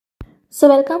So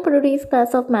welcome to today's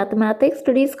class of mathematics.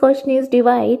 Today's question is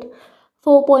divide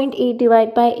 4.8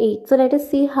 divide by 8. So let us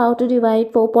see how to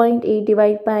divide 4.8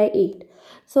 divide by 8.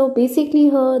 So basically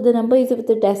here the number is with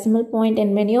the decimal point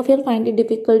and many of you will find it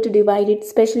difficult to divide it,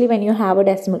 especially when you have a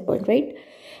decimal point, right?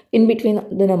 In between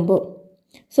the number.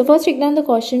 So first take down the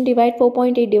question, divide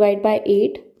 4.8 divide by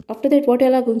 8. After that what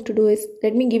you are going to do is,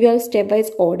 let me give you a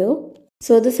step-wise order.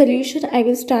 So the solution I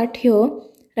will start here.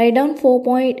 Write down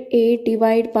 4.8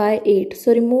 divide by 8.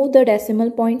 So remove the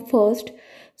decimal point first.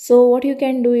 So what you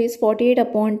can do is 48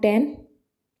 upon 10.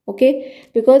 Okay,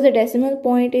 because the decimal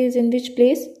point is in which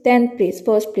place? 10th place,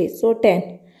 first place. So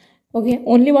 10. Okay,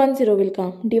 only one zero will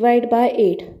come. Divide by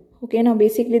 8. Okay, now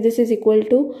basically this is equal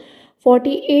to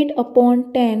 48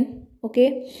 upon 10.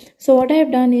 Okay, so what I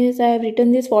have done is I have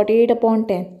written this 48 upon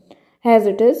 10 as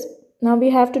it is. Now we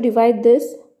have to divide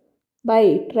this by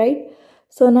 8, right?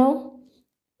 So now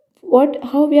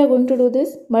how we are going to do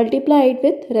this? Multiply it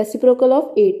with reciprocal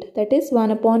of 8, that is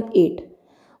 1 upon 8.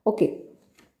 Okay,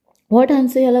 what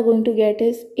answer you are going to get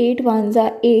is 8 ones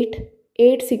are 8,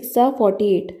 8 6 are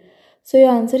 48. So your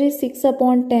answer is 6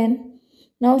 upon 10.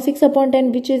 Now 6 upon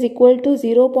 10, which is equal to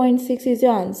 0.6, is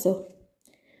your answer.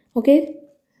 Okay,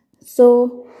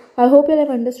 so I hope you have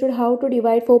understood how to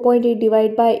divide 4.8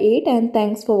 divide by 8, and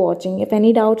thanks for watching. If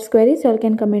any doubts, queries, you all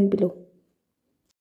can comment below.